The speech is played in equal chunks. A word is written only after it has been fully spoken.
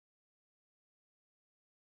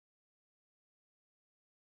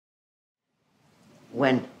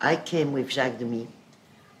when I came with Jacques Demy,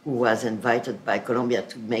 who was invited by Columbia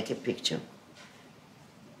to make a picture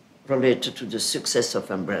related to the success of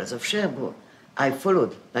Umbrellas of Cherbourg, I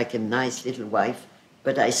followed like a nice little wife,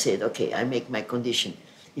 but I said, okay, I make my condition.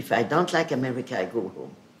 If I don't like America, I go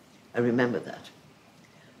home. I remember that.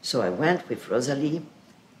 So I went with Rosalie,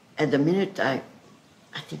 and the minute I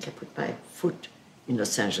think I put my foot in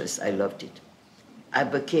Los Angeles, I loved it. I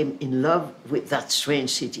became in love with that strange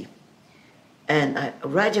city. And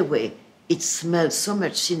right away, it smelled so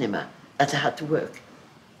much cinema that I had to work.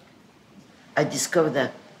 I discovered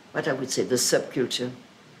that, what I would say, the subculture.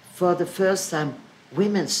 For the first time,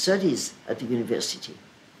 women's studies at the university,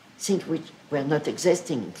 things which were not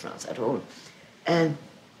existing in France at all. And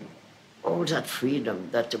all that freedom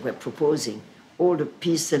that they were proposing, all the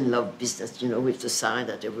peace and love business, you know, with the sign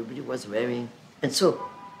that everybody was wearing. And so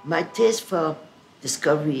my taste for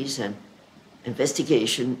discoveries and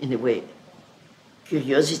investigation, in a way,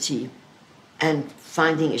 curiosity, and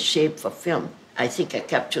finding a shape for film, I think I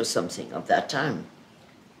captured something of that time.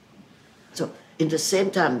 So in the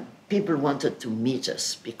same time, people wanted to meet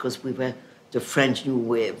us because we were the French New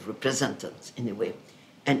Wave representatives, in a way.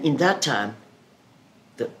 And in that time,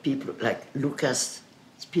 the people like Lucas,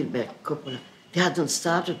 Spielberg, Coppola, they hadn't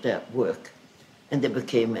started their work, and they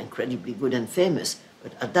became incredibly good and famous.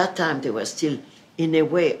 But at that time, they were still, in a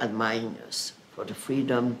way, admiring us for the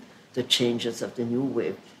freedom, the changes of the new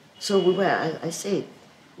wave. So we were, I say,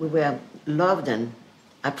 we were loved and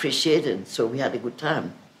appreciated, so we had a good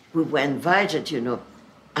time. We were invited, you know,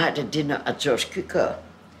 I had a dinner at George Cukor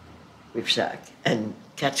with Jacques, and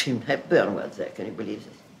Katharine Hepburn was there, can you believe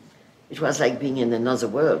it? It was like being in another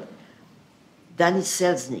world. Danny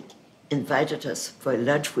Selznick invited us for a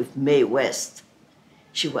lunch with Mae West.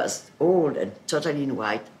 She was old and totally in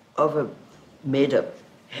white, over made up,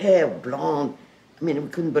 hair blonde. I mean, we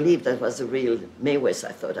couldn't believe that was the real Mae West.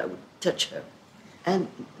 I thought I would touch her. And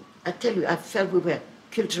I tell you, I felt we were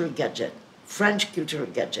cultural gadget, French cultural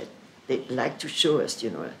gadget. They like to show us, you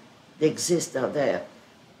know, they exist out there.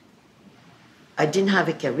 I didn't have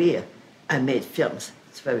a career. I made films.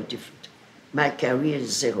 It's very different. My career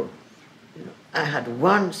is zero. You know, I had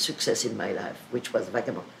one success in my life, which was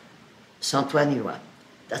Vagabond, Saint-Ouen-Ilois.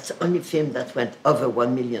 That's the only film that went over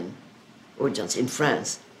 1 million audience in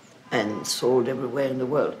France and sold everywhere in the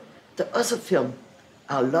world. The other films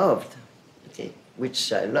are loved, okay,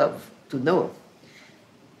 which I love to know,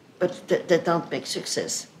 but they don't make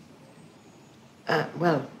success.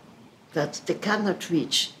 Well, that they cannot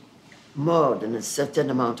reach more than a certain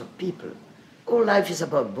amount of people. All life is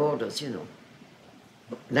about borders, you know,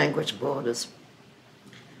 language borders,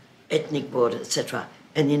 ethnic borders, etc.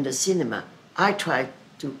 And in the cinema, I try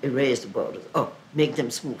to erase the borders, or make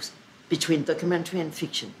them smooth, between documentary and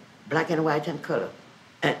fiction, black and white and color,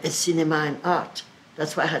 and cinema and art.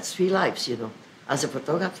 That's why I had 3 lives, you know, as a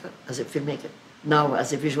photographer, as a filmmaker, now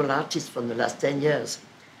as a visual artist for the last 10 years.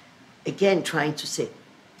 Again, trying to say,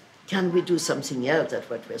 can we do something else than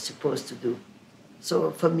what we're supposed to do?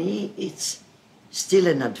 So for me, it's still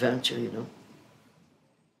an adventure, you know.